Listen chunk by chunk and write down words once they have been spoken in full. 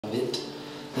it.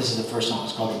 This is the first song.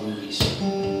 It's called The Movies.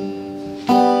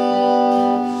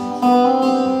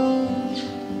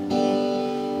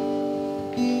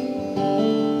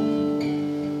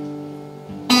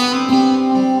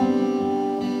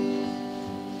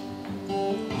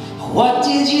 What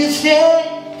did you think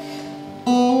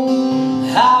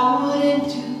I wouldn't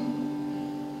do?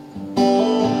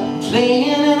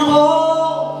 Playing in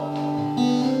all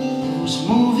those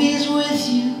movies with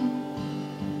you.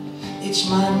 It's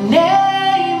my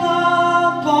name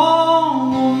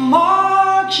upon the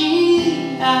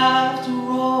marquee after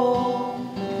all,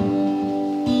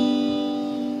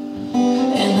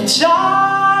 and the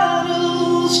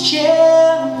titles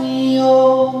carry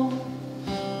on.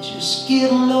 Just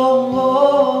get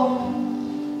along.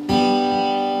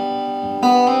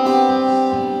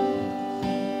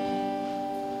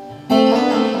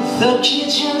 The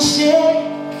kitchen sink,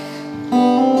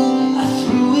 I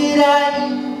threw it at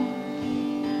you.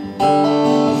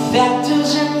 That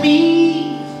doesn't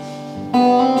mean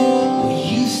what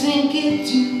you think it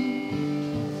do.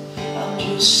 I'm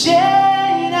just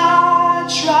saying I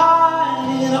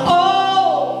tried it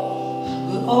all,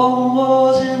 but all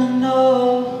wasn't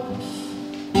enough.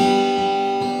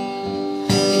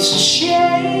 It's a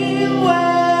shame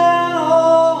when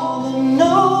all the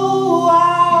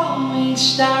know-how ain't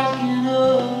stacking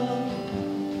up.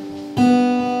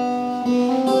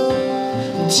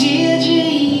 Did you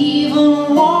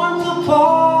even want the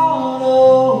part?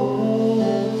 Oh,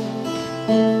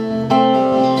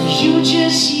 you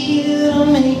just here to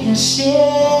make a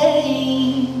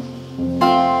scene.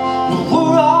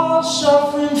 We're all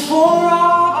suffering for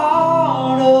our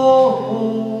art.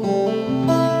 Oh,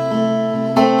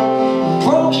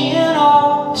 broken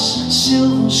hearts and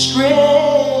silver screen.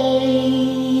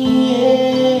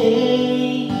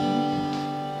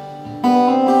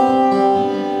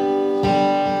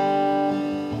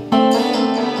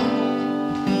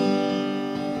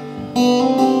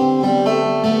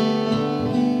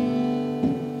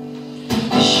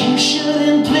 You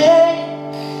shouldn't play,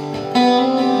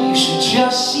 you should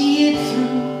just see it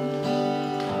through.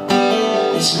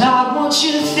 It's not what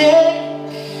you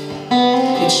think,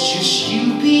 it's just you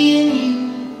being you.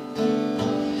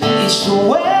 It's the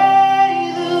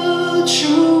way, the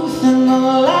truth and the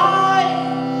lie,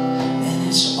 and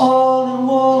it's all in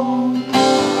one.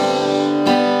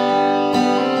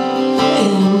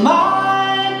 And it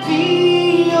might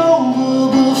be over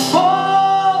before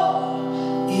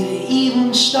it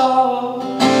even starts.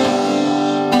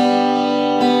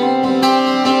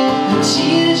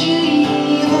 Did you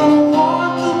even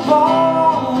want the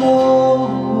part? Oh,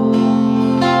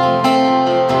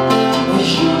 or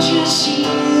you just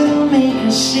here to make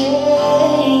a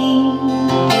scene?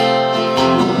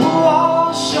 We're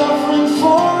all suffering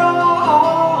for our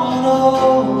art.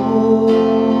 Oh,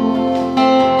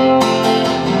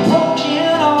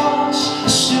 broken hearts,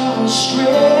 silver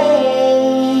string.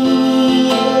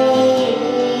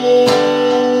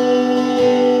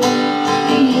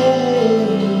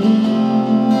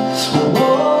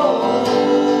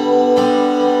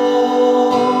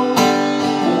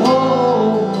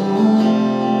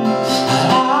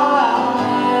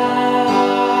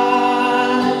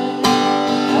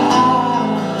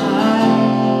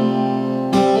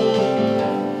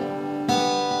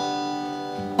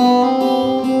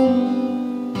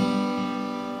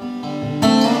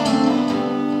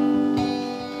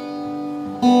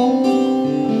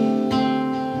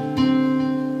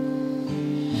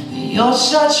 You're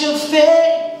such a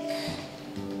fake,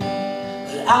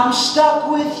 but I'm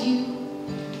stuck with you.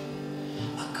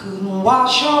 I couldn't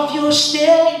wash off your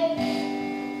stink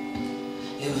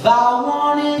if I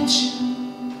wanted to.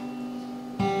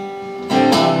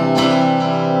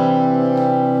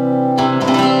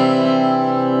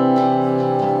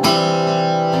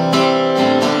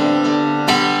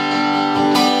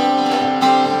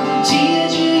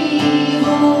 Did you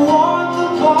even want the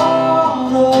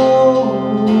part? Oh,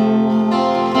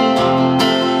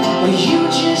 you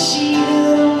just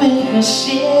here to make a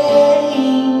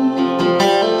scene.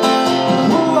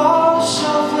 We're all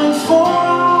suffering for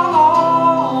our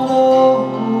art. Oh,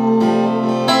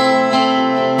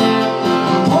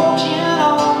 broken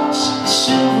hearts,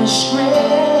 silver screen.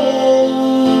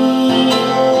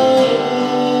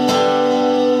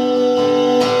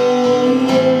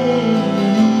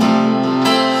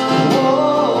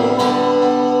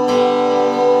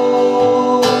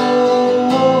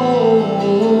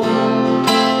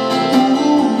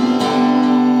 Ooh.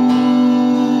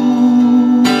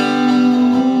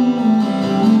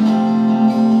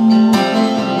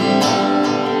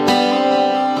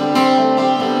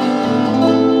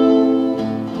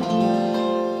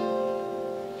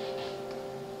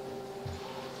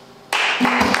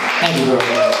 Thank you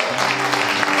very much.